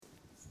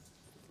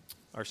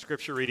Our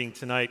scripture reading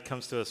tonight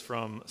comes to us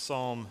from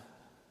Psalm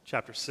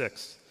chapter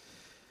 6.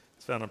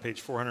 It's found on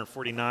page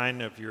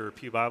 449 of your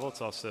Pew Bible. It's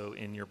also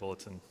in your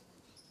bulletin.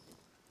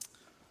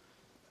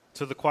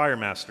 To the choir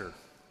master,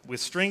 with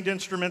stringed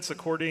instruments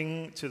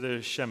according to the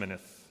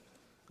Sheminith,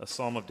 a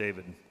psalm of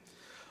David.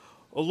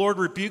 O Lord,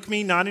 rebuke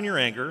me not in your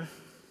anger,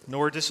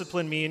 nor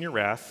discipline me in your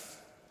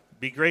wrath.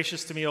 Be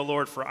gracious to me, O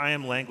Lord, for I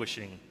am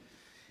languishing.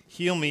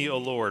 Heal me, O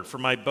Lord, for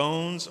my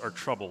bones are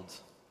troubled.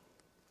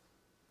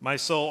 My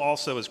soul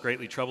also is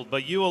greatly troubled.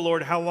 But you, O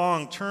Lord, how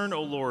long? Turn,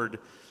 O Lord,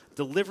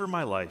 deliver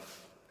my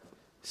life.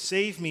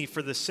 Save me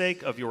for the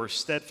sake of your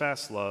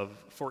steadfast love,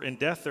 for in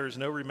death there is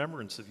no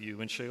remembrance of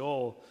you. In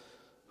Sheol,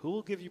 who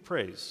will give you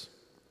praise?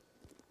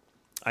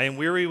 I am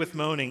weary with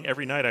moaning.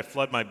 Every night I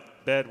flood my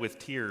bed with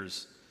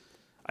tears.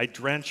 I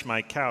drench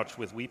my couch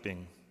with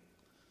weeping.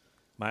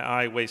 My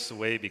eye wastes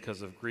away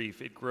because of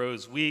grief. It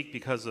grows weak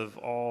because of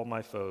all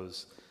my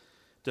foes.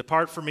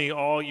 Depart from me,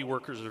 all you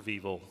workers of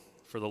evil,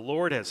 for the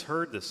Lord has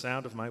heard the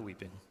sound of my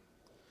weeping.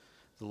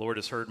 The Lord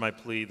has heard my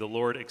plea. The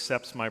Lord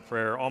accepts my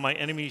prayer. All my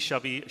enemies shall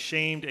be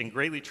ashamed and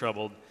greatly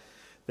troubled.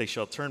 They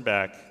shall turn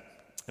back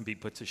and be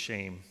put to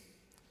shame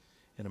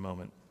in a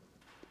moment.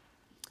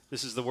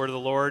 This is the word of the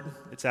Lord.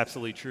 It's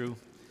absolutely true,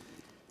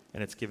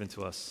 and it's given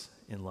to us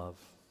in love.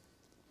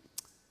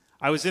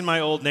 I was in my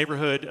old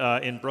neighborhood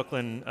in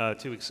Brooklyn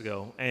 2 weeks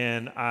ago,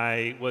 and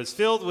I was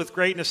filled with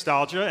great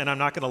nostalgia, and I'm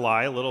not going to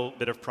lie, a little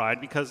bit of pride,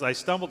 because I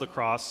stumbled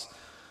across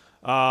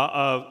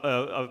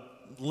a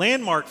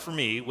landmark for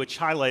me, which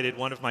highlighted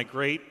one of my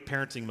great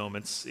parenting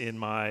moments in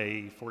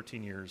my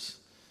 14 years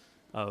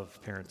of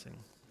parenting.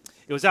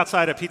 It was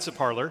outside a pizza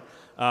parlor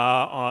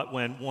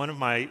when one of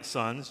my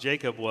sons,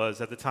 Jacob,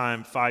 was at the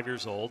time 5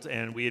 years old,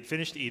 and we had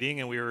finished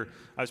eating, and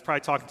I was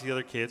probably talking to the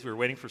other kids. We were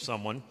waiting for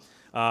someone,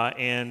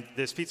 and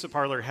this pizza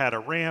parlor had a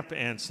ramp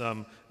and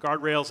some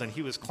guardrails, and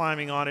he was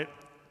climbing on it,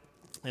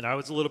 and I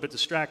was a little bit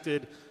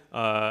distracted.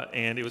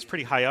 And it was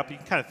pretty high up. You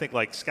can kind of think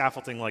like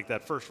scaffolding, like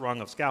that first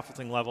rung of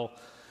scaffolding level.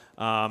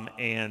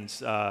 And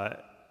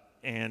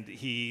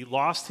he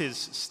lost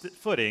his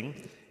footing,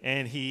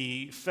 and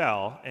he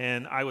fell.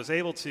 And I was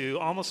able to,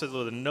 almost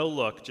with a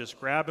no-look, just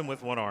grab him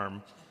with one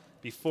arm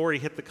before he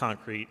hit the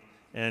concrete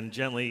and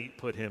gently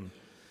put him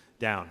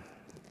down.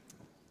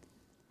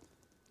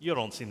 You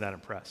don't seem that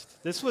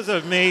impressed. This was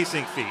an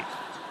amazing feat.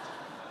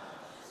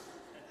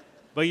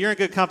 But you're in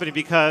good company,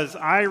 because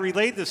I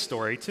relayed this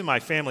story to my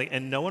family,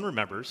 and no one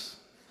remembers.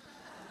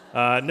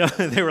 No,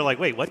 they were like,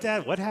 wait, what,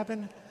 Dad? What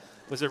happened?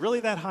 Was it really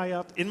that high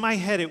up? In my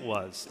head, it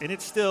was. And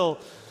it's still,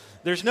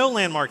 there's no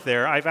landmark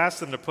there. I've asked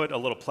them to put a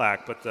little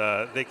plaque, but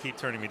they keep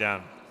turning me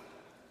down.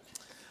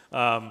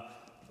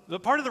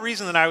 But part of the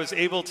reason that I was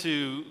able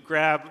to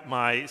grab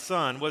my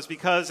son was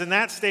because in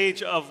that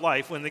stage of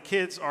life, when the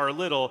kids are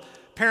little,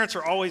 parents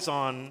are always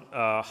on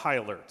high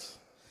alert.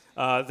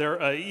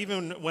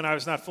 Even when I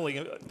was not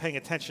fully paying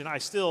attention, I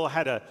still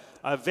had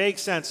a vague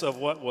sense of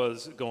what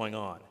was going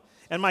on.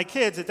 And my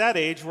kids at that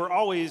age were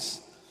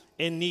always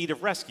in need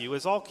of rescue,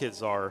 as all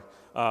kids are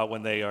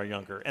when they are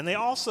younger. And they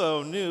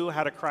also knew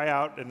how to cry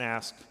out and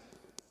ask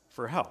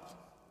for help.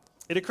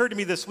 It occurred to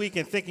me this week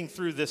in thinking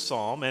through this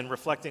psalm and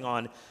reflecting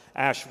on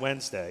Ash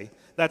Wednesday,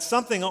 that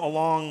something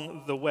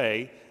along the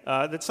way,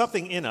 that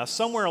something in us,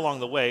 somewhere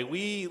along the way,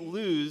 we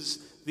lose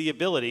the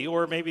ability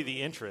or maybe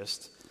the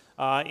interest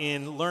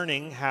in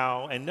learning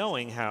how and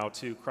knowing how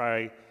to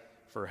cry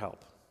for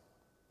help.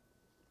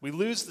 We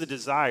lose the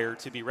desire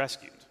to be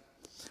rescued.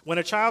 When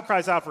a child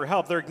cries out for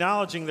help, they're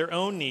acknowledging their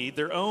own need,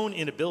 their own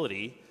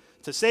inability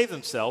to save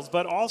themselves,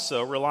 but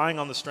also relying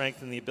on the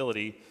strength and the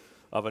ability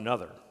of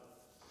another.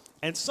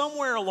 And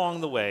somewhere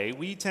along the way,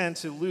 we tend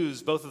to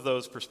lose both of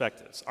those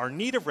perspectives, our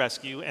need of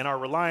rescue and our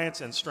reliance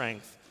and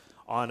strength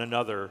on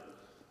another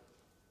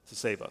to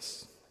save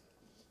us.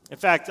 In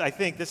fact, I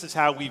think this is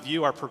how we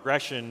view our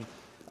progression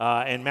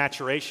and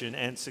maturation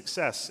and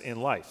success in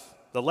life.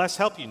 The less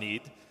help you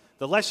need,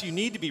 the less you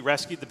need to be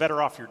rescued, the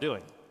better off you're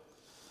doing.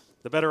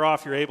 The better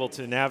off you're able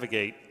to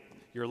navigate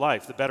your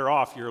life, the better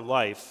off your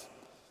life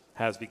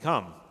has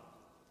become.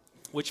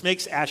 Which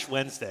makes Ash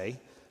Wednesday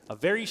a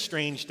very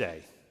strange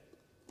day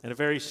and a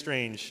very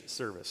strange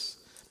service.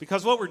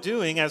 Because what we're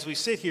doing as we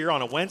sit here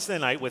on a Wednesday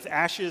night with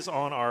ashes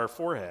on our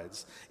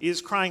foreheads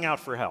is crying out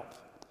for help.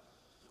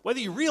 Whether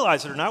you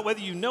realize it or not,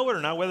 whether you know it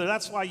or not, whether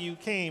that's why you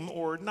came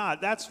or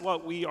not, that's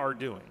what we are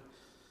doing.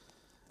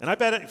 And I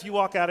bet if you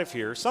walk out of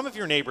here, some of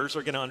your neighbors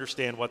are going to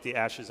understand what the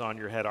ashes on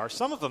your head are.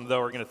 Some of them,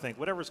 though, are going to think,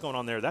 whatever's going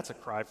on there, that's a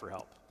cry for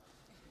help.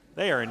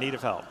 They are in need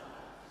of help.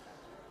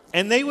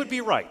 And they would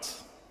be right.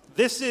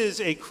 This is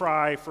a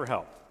cry for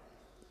help.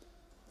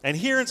 And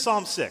here in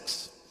Psalm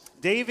 6,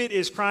 David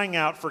is crying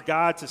out for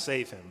God to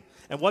save him.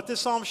 And what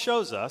this psalm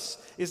shows us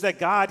is that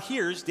God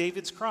hears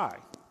David's cry.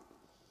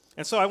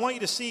 And so I want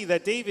you to see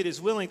that David is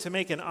willing to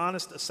make an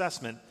honest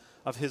assessment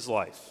of his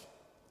life,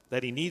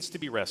 that he needs to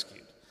be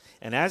rescued.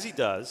 And as he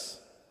does,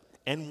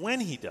 and when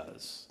he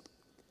does,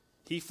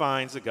 he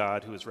finds a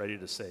God who is ready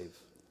to save.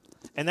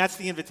 And that's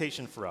the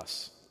invitation for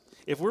us.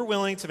 If we're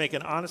willing to make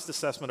an honest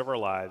assessment of our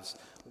lives,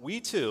 we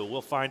too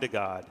will find a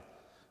God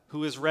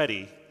who is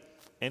ready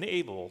and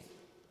able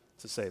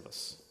to save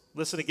us.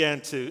 Listen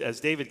again as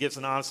David gives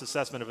an honest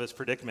assessment of his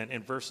predicament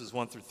in verses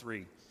 1 through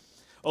 3.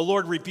 O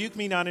Lord, rebuke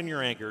me not in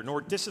your anger, nor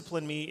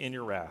discipline me in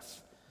your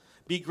wrath.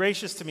 Be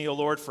gracious to me, O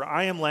Lord, for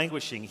I am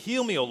languishing.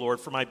 Heal me, O Lord,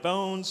 for my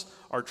bones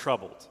are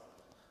troubled.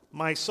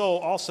 My soul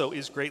also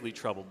is greatly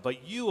troubled.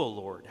 But you, O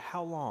Lord,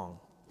 how long?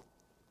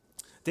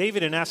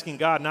 David, in asking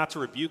God not to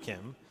rebuke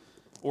him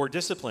or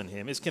discipline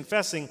him, is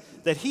confessing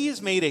that he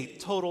has made a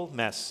total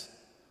mess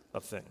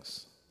of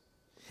things.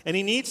 And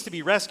he needs to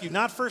be rescued,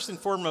 not first and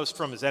foremost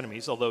from his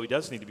enemies, although he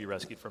does need to be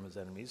rescued from his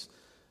enemies,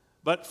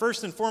 but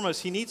first and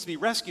foremost, he needs to be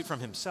rescued from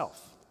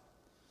himself.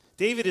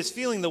 David is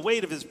feeling the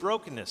weight of his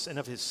brokenness and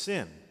of his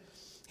sin.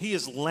 He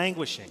is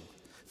languishing.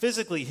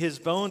 Physically, his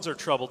bones are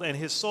troubled, and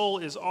his soul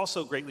is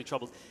also greatly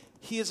troubled.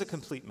 He is a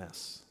complete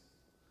mess.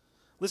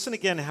 Listen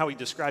again to how he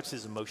describes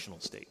his emotional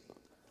state.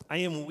 I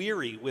am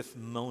weary with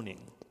moaning.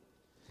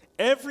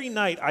 Every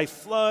night I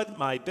flood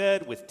my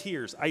bed with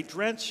tears. I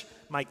drench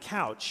my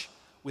couch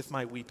with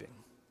my weeping.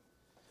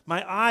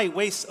 My eye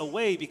wastes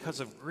away because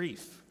of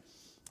grief.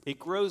 It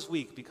grows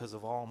weak because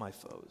of all my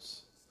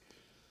foes.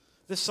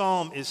 This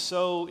psalm is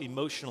so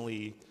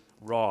emotionally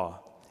raw,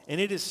 and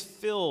it is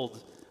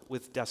filled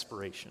with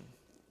desperation.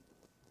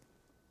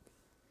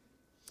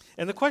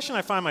 And the question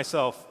I find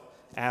myself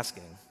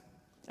asking,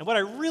 and what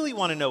I really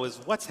want to know, is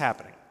what's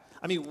happening?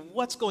 I mean,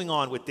 what's going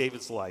on with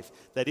David's life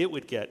that it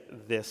would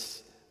get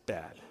this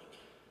bad?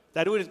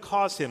 That it would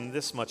cause him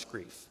this much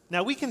grief?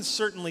 Now, we can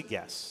certainly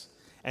guess.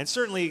 And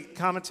certainly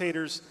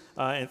commentators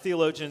and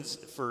theologians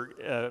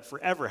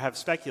forever have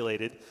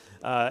speculated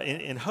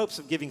in hopes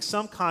of giving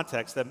some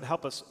context that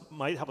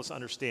might help us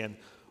understand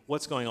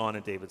what's going on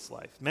in David's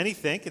life. Many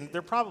think, and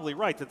they're probably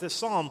right, that this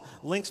psalm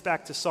links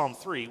back to Psalm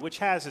 3, which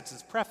has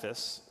its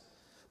preface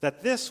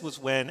that this was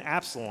when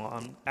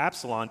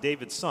Absalom,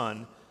 David's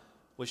son,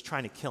 was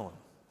trying to kill him.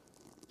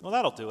 Well,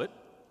 that'll do it.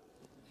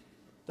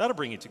 That'll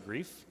bring you to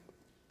grief.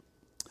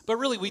 But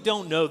really, we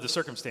don't know the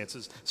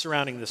circumstances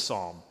surrounding this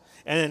psalm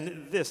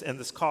and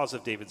this cause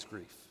of David's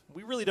grief.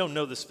 We really don't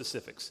know the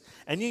specifics.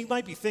 And you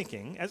might be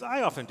thinking, as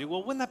I often do,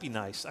 well, wouldn't that be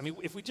nice? I mean,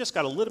 if we just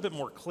got a little bit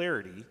more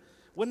clarity,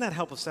 wouldn't that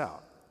help us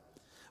out?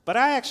 But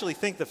I actually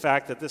think the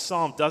fact that this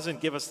psalm doesn't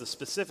give us the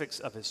specifics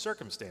of his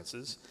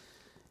circumstances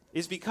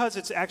is because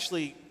it's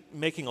actually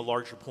making a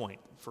larger point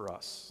for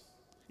us.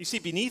 You see,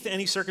 beneath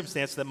any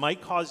circumstance that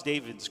might cause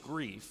David's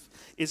grief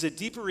is a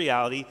deeper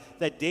reality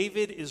that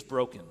David is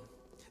broken.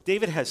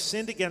 David has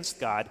sinned against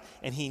God,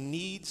 and he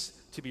needs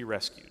to be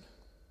rescued.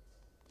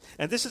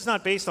 And this is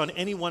not based on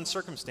any one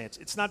circumstance.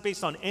 It's not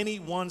based on any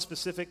one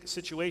specific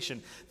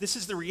situation. This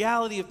is the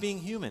reality of being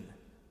human.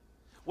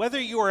 Whether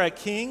you are a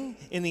king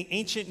in the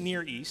ancient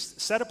Near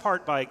East, set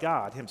apart by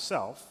God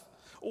himself,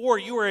 or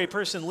you are a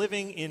person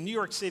living in New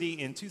York City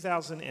in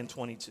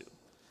 2022.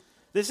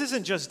 This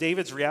isn't just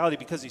David's reality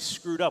because he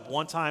screwed up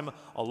one time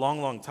a long,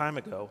 long time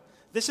ago.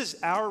 This is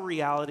our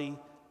reality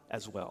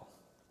as well.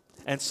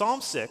 And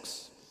Psalm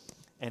 6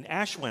 and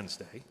Ash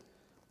Wednesday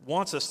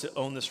wants us to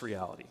own this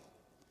reality,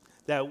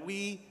 that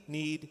we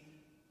need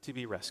to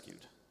be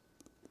rescued.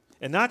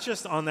 And not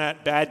just on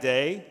that bad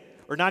day,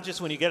 or not just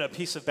when you get a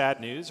piece of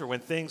bad news, or when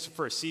things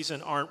for a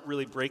season aren't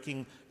really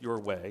breaking your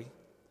way,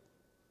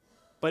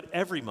 but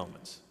every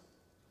moment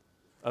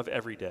of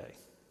every day.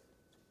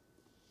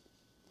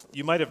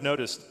 You might have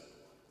noticed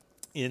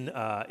in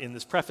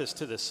this preface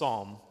to this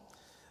psalm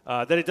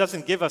that it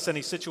doesn't give us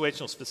any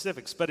situational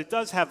specifics, but it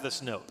does have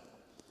this note: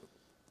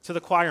 to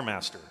the choir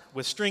master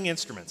with string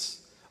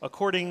instruments,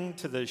 according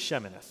to the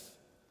Sheminith.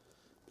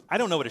 I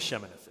don't know what a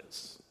Sheminith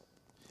is.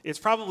 It's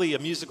probably a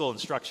musical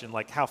instruction,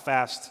 like how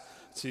fast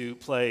to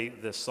play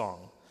this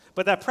song.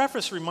 But that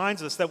preface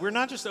reminds us that we're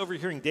not just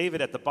overhearing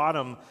David at the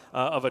bottom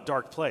of a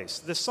dark place.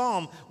 This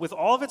psalm, with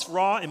all of its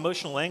raw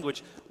emotional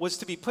language, was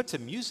to be put to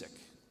music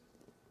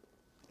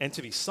and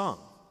to be sung.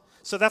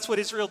 So that's what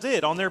Israel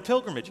did on their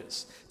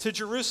pilgrimages to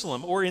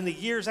Jerusalem, or in the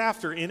years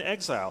after in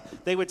exile.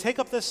 They would take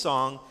up this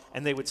song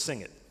and they would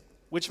sing it,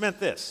 which meant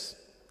this: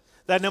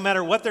 that no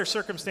matter what their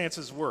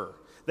circumstances were,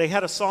 they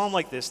had a psalm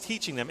like this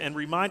teaching them and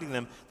reminding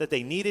them that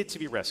they needed to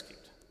be rescued.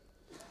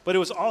 But it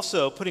was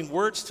also putting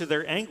words to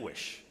their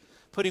anguish,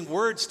 putting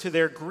words to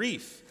their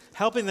grief,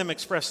 helping them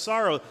express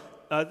sorrow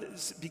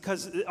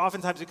because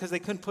they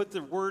couldn't put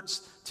the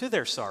words to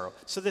their sorrow.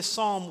 So this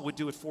psalm would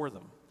do it for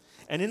them.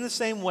 And in the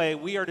same way,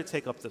 we are to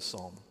take up this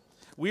psalm.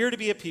 We are to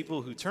be a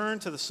people who turn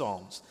to the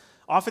Psalms,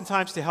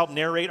 oftentimes to help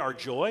narrate our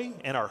joy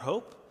and our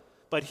hope,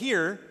 but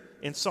here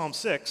in Psalm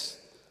 6,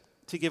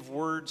 to give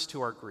words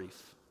to our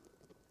grief,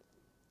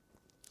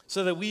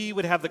 so that we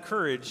would have the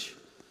courage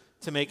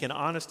to make an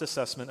honest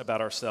assessment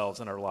about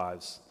ourselves and our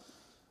lives,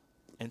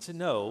 and to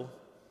know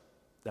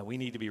that we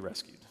need to be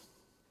rescued,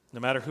 no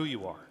matter who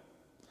you are.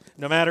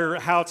 No matter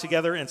how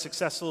together and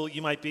successful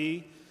you might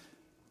be,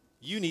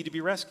 you need to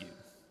be rescued.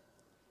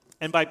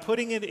 And by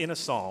putting it in a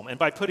psalm, and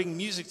by putting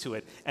music to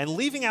it, and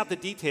leaving out the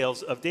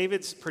details of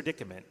David's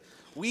predicament,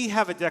 we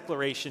have a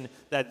declaration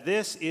that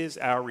this is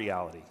our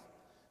reality.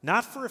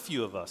 Not for a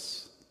few of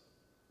us,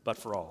 but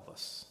for all of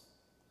us.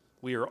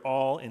 We are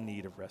all in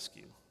need of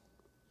rescue.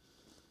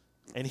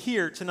 And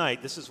here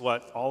tonight, this is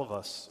what all of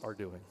us are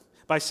doing.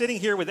 By sitting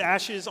here with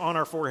ashes on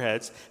our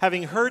foreheads,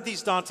 having heard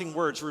these daunting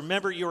words,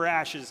 remember your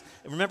ashes,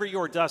 and remember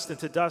your dust, and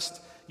to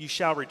dust you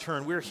shall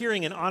return. We're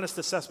hearing an honest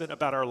assessment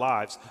about our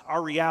lives,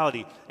 our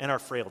reality, and our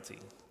frailty.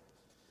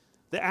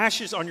 The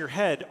ashes on your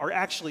head are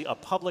actually a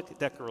public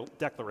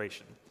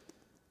declaration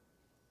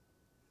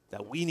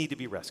that we need to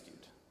be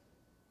rescued.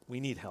 We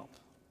need help.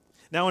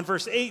 Now in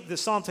verse 8, the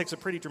psalm takes a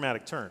pretty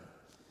dramatic turn.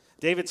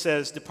 David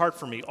says, "Depart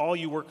from me, all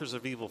you workers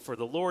of evil, for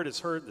the Lord has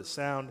heard the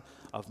sound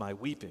of my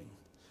weeping.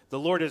 The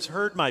Lord has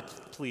heard my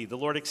plea. The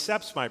Lord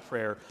accepts my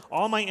prayer.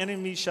 All my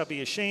enemies shall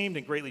be ashamed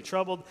and greatly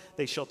troubled.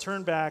 They shall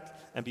turn back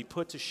and be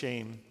put to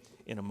shame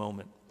in a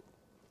moment."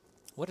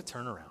 What a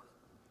turnaround.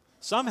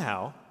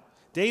 Somehow,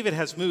 David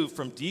has moved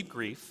from deep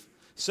grief,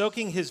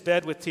 soaking his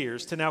bed with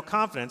tears, to now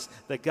confidence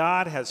that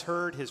God has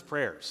heard his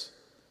prayers.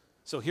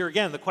 So here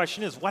again, the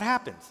question is, what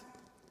happened?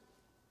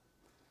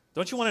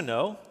 Don't you want to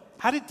know?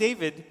 How did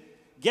David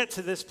get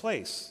to this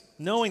place,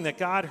 knowing that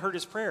God heard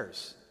his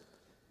prayers?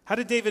 How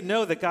did David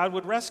know that God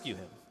would rescue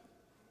him?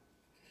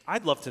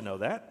 I'd love to know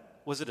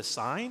that. Was it a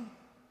sign?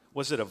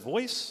 Was it a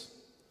voice?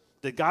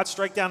 Did God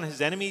strike down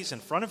his enemies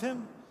in front of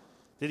him?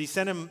 Did he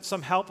send him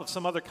some help of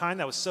some other kind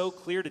that was so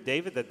clear to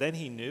David that then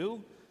he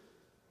knew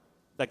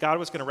that God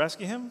was going to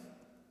rescue him?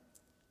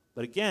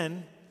 But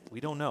again, we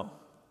don't know.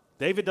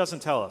 David doesn't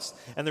tell us.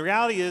 And the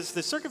reality is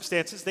the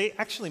circumstances, they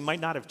actually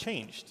might not have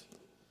changed.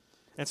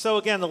 And so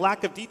again, the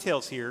lack of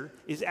details here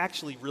is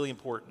actually really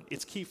important.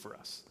 It's key for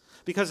us.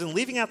 Because in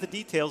leaving out the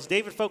details,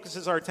 David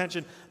focuses our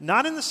attention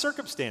not in the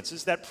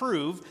circumstances that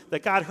prove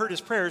that God heard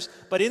his prayers,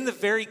 but in the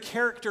very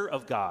character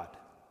of God.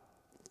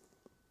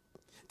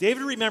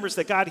 David remembers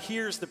that God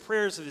hears the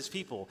prayers of his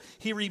people.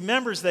 He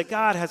remembers that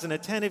God has an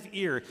attentive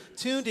ear,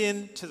 tuned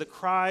in to the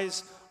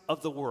cries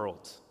of the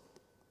world.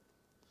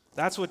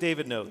 That's what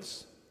David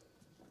knows.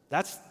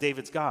 That's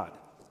David's God.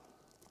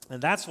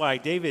 And that's why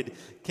David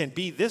can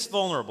be this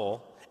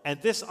vulnerable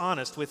and this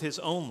honest with his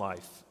own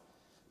life,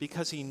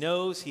 because he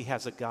knows he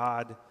has a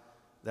God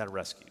that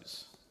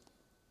rescues.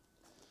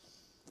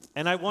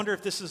 And I wonder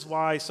if this is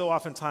why so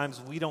oftentimes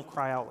we don't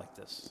cry out like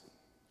this.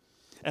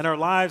 And our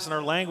lives and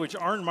our language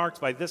aren't marked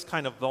by this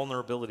kind of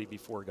vulnerability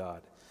before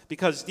God.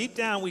 Because deep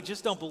down, we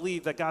just don't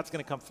believe that God's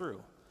going to come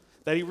through,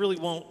 that he really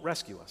won't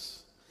rescue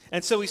us.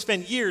 And so we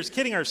spend years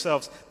kidding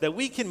ourselves that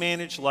we can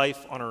manage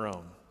life on our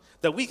own,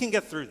 that we can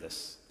get through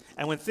this.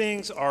 And when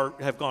things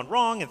have gone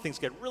wrong and things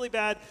get really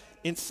bad,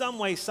 in some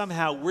way,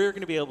 somehow, we're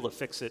going to be able to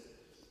fix it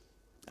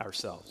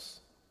ourselves.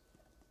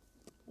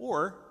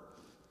 Or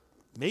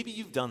maybe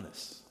you've done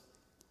this.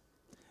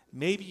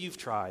 Maybe you've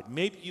tried.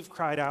 Maybe you've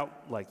cried out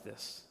like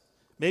this.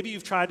 Maybe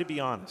you've tried to be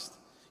honest.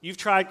 You've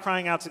tried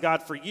crying out to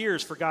God for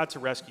years for God to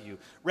rescue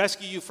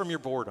you from your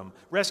boredom,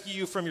 rescue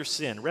you from your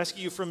sin,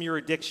 rescue you from your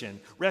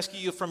addiction, rescue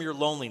you from your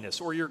loneliness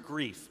or your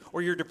grief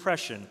or your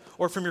depression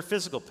or from your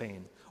physical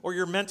pain or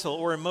your mental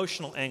or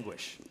emotional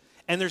anguish.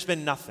 And there's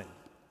been nothing.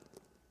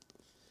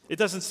 It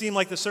doesn't seem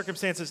like the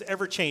circumstances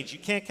ever change. You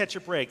can't catch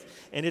a break.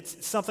 And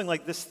it's something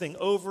like this thing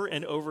over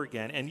and over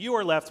again. And you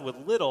are left with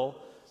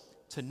little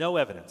to no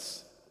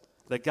evidence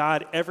that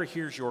God ever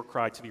hears your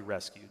cry to be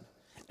rescued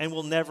and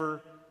will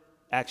never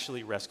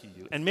actually rescue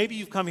you. And maybe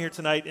you've come here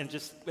tonight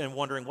and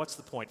wondering, what's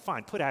the point?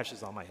 Fine, put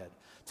ashes on my head.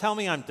 Tell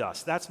me I'm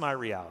dust. That's my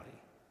reality.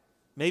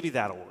 Maybe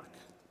that'll work.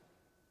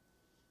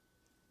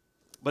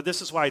 But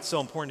this is why it's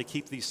so important to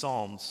keep these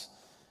psalms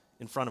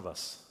in front of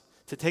us,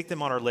 to take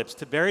them on our lips,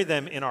 to bury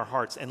them in our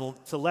hearts, and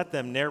to let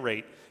them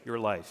narrate your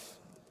life.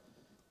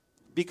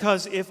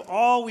 Because if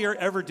all we are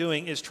ever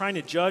doing is trying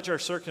to judge our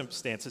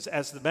circumstances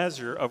as the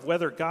measure of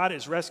whether God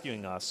is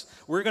rescuing us,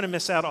 we're going to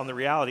miss out on the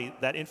reality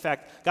that, in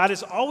fact, God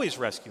is always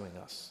rescuing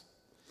us.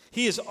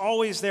 He is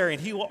always there, and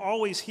he will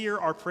always hear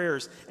our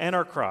prayers and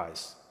our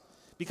cries.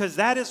 Because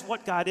that is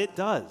what God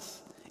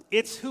does.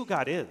 It's who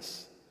God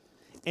is.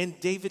 And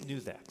David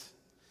knew that.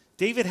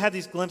 David had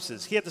these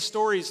glimpses. He had the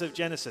stories of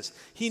Genesis.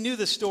 He knew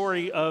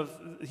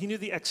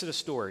the Exodus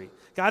story.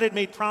 God had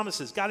made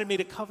promises. God had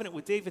made a covenant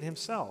with David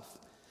himself.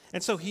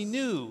 And so he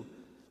knew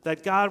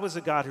that God was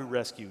a God who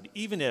rescued,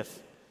 even if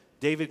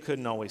David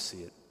couldn't always see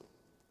it.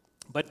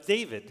 But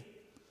David,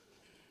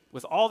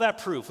 with all that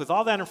proof, with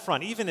all that in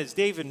front, even as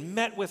David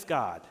met with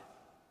God,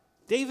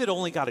 David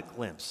only got a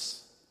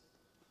glimpse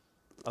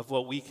of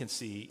what we can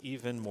see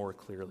even more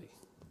clearly.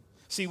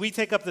 See, we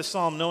take up this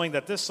psalm knowing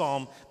that this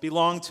psalm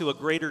belonged to a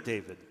greater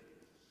David.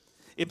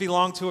 It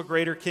belonged to a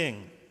greater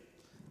king.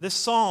 This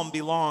psalm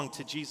belonged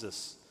to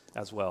Jesus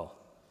as well.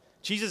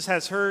 Jesus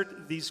has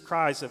heard these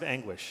cries of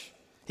anguish.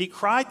 He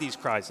cried these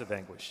cries of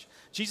anguish.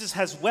 Jesus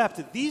has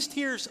wept these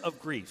tears of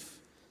grief.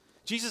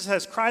 Jesus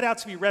has cried out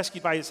to be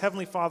rescued by his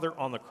heavenly Father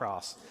on the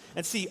cross.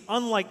 And see,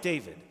 unlike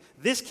David,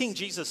 this King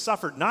Jesus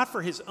suffered not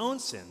for his own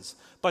sins,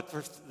 but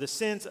for the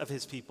sins of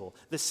his people,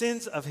 the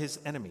sins of his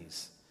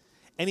enemies.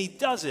 And he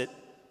does it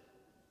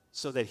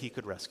so that he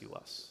could rescue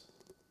us.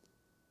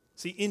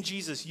 See, in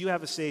Jesus, you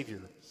have a Savior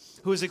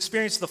who has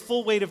experienced the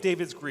full weight of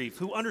David's grief,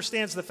 who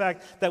understands the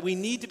fact that we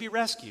need to be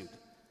rescued.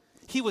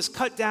 He was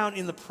cut down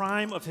in the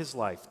prime of his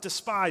life,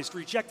 despised,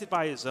 rejected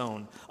by his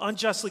own,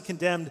 unjustly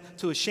condemned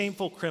to a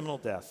shameful criminal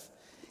death.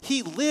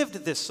 He lived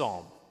this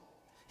psalm.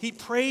 He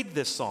prayed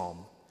this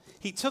psalm.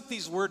 He took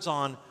these words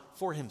on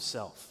for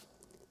himself.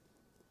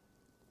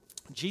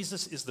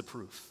 Jesus is the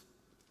proof.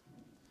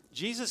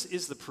 Jesus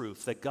is the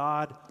proof that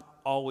God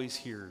always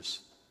hears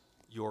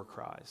your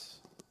cries.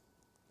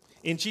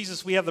 In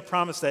Jesus, we have the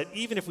promise that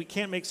even if we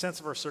can't make sense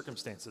of our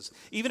circumstances,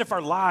 even if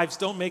our lives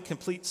don't make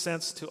complete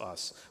sense to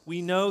us,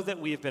 we know that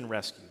we have been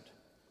rescued.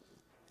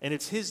 And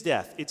it's his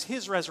death, it's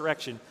his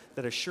resurrection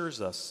that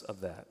assures us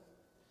of that.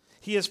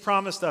 He has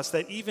promised us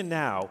that even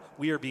now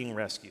we are being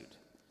rescued.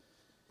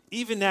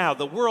 Even now,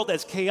 the world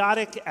as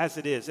chaotic as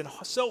it is and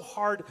so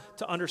hard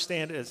to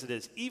understand as it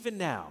is, even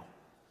now,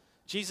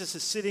 Jesus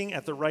is sitting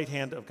at the right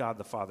hand of God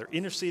the Father,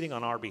 interceding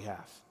on our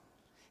behalf.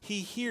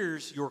 He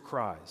hears your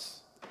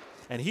cries.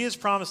 And he has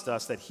promised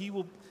us that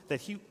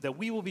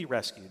we will be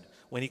rescued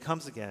when he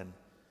comes again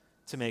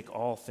to make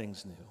all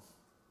things new.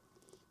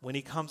 When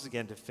he comes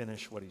again to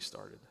finish what he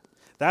started.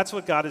 That's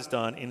what God has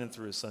done in and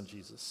through his son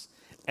Jesus.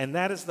 And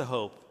that is the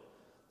hope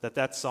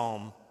that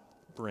psalm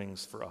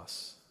brings for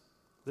us.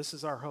 This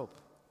is our hope.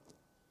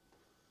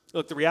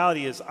 Look, the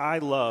reality is I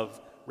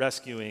love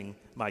rescuing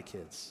my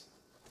kids.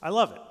 I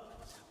love it.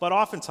 But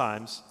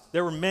oftentimes,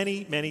 there were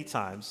many, many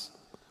times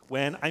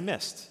when I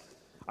missed.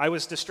 I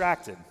was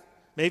distracted.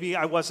 Maybe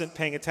I wasn't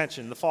paying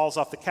attention. The falls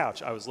off the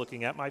couch, I was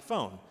looking at my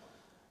phone.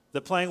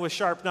 The playing with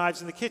sharp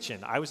knives in the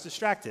kitchen, I was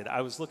distracted. I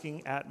was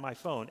looking at my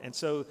phone. And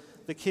so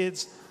the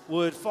kids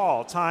would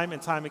fall time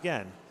and time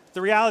again.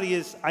 The reality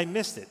is I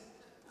missed it.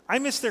 I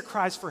missed their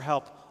cries for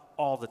help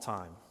all the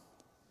time.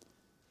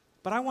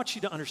 But I want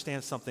you to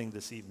understand something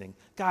this evening.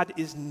 God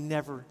is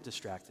never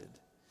distracted.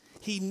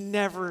 He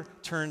never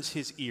turns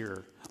his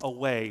ear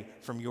away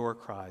from your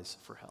cries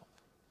for help.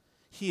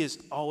 He is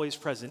always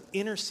present,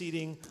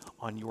 interceding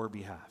on your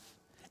behalf.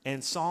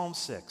 And Psalm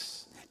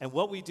 6, and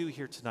what we do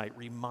here tonight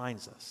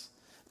reminds us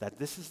that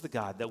this is the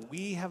God, that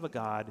we have a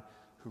God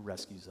who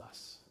rescues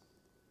us.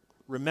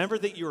 Remember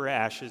that you are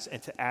ashes,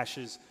 and to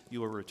ashes you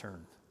will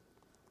return.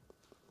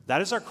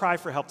 That is our cry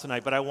for help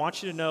tonight, but I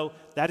want you to know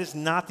that is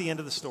not the end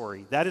of the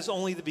story. That is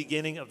only the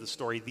beginning of the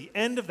story. The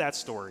end of that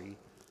story,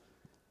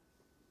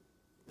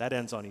 that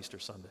ends on Easter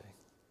Sunday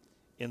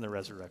in the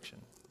resurrection.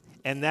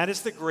 And that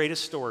is the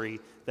greatest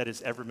story that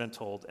has ever been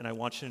told, and I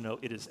want you to know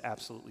it is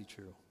absolutely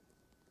true.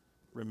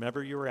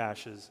 Remember you are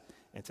ashes,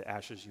 and to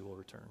ashes you will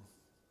return.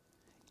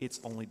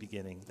 It's only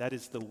beginning. That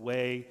is the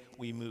way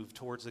we move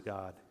towards a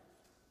God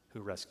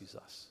who rescues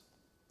us.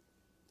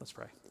 Let's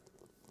pray.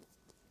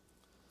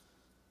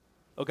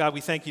 Oh God,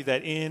 we thank you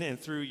that in and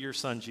through your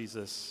Son,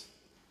 Jesus,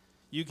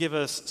 you give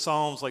us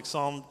psalms like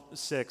Psalm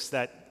 6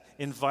 that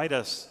invite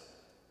us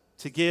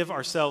to give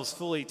ourselves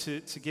fully,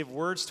 to give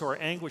words to our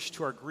anguish,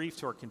 to our grief,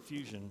 to our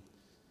confusion,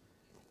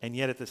 and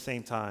yet at the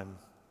same time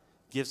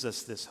gives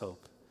us this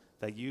hope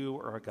that you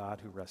are a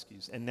God who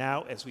rescues. And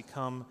now as we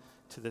come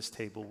to this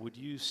table, would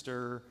you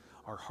stir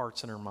our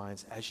hearts and our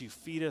minds as you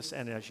feed us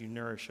and as you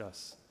nourish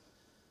us?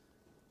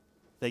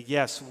 That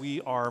yes,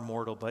 we are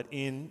mortal, but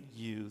in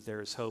you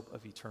there is hope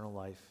of eternal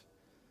life.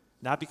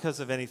 Not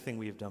because of anything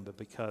we have done, but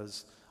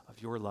because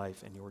of your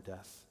life and your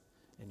death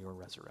and your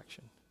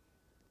resurrection.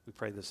 We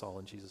pray this all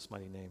in Jesus'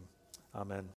 mighty name. Amen.